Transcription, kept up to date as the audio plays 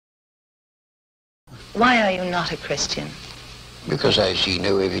Why are you not a Christian? Because I see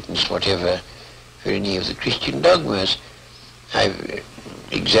no evidence whatever for any of the Christian dogmas. I've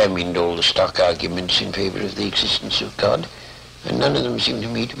examined all the stock arguments in favor of the existence of God, and none of them seem to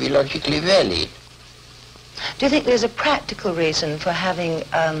me to be logically valid. Do you think there's a practical reason for having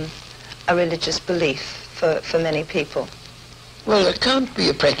a religious belief for many people? Well, there can't be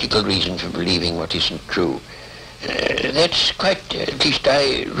a practical reason for believing what isn't true. That's quite, at least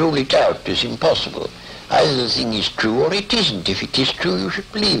I rule it out as impossible. Either the thing is true or it isn't. If it is true, you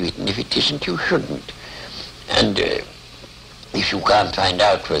should believe it, and if it isn't, you shouldn't. And if you can't find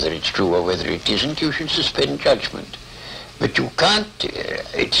out whether it's true or whether it isn't, you should suspend judgment. But you can't,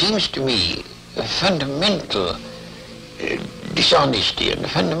 it seems to me, a fundamental dishonesty and a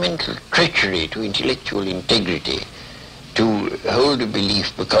fundamental treachery to intellectual integrity to hold a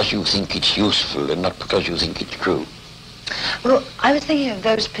belief because you think it's useful and not because you think it's true. Well, I was thinking of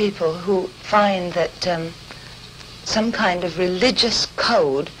those people who find that some kind of religious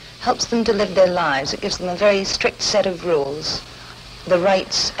code helps them to live their lives. It gives them a very strict set of rules, the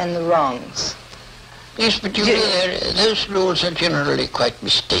rights and the wrongs. Yes, but you know, those rules are generally quite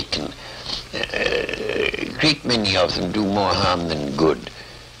mistaken. A great many of them do more harm than good,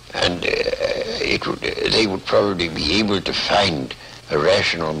 and they would probably be able to find a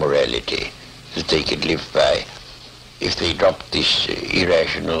rational morality that they could live by if they dropped this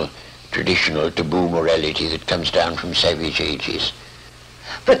irrational, traditional, taboo morality that comes down from savage ages.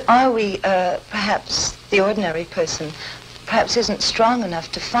 But are we, perhaps the ordinary person, perhaps isn't strong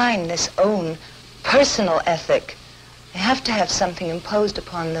enough to find this own personal ethic? They have to have something imposed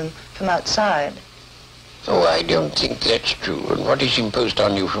upon them from outside. Oh, I don't think that's true. And what is imposed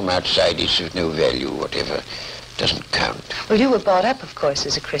on you from outside is of no value. Whatever doesn't count. Well, you were brought up, of course,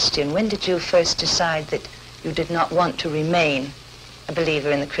 as a Christian. When did you first decide that you did not want to remain a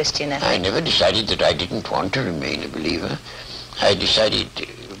believer in the Christian ethic? I never decided that I didn't want to remain a believer. I decided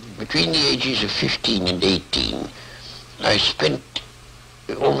between the ages of 15 and 18, I spent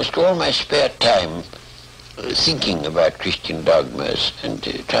almost all my spare time thinking about Christian dogmas and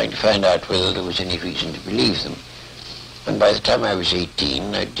trying to find out whether there was any reason to believe them. And by the time I was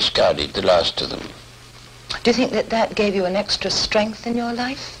 18, I discarded the last of them. Do you think that that gave you an extra strength in your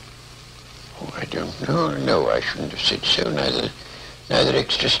life? Oh, I don't know. No, I shouldn't have said so. Neither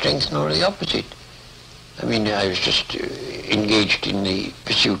extra strength nor the opposite. I mean, I was just engaged in the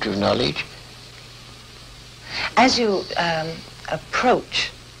pursuit of knowledge. As you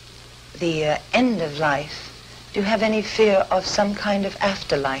approach the end of life, do you have any fear of some kind of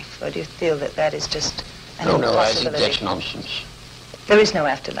afterlife, or do you feel that that is just an impossibility? No, I think that's nonsense. There is no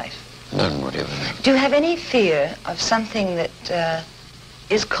afterlife? None whatever. Do you have any fear of something that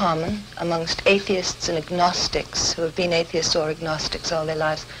is common amongst atheists and agnostics who have been atheists or agnostics all their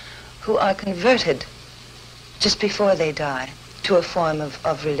lives, who are converted just before they die to a form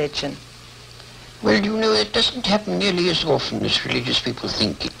of religion? Well, you know, it doesn't happen nearly as often as religious people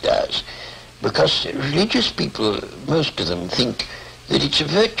think it does. Because religious people, most of them, think that it's a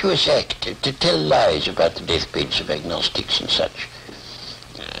virtuous act to tell lies about the deathbeds of agnostics and such.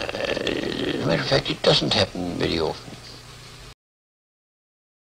 As a matter of fact, it doesn't happen very often.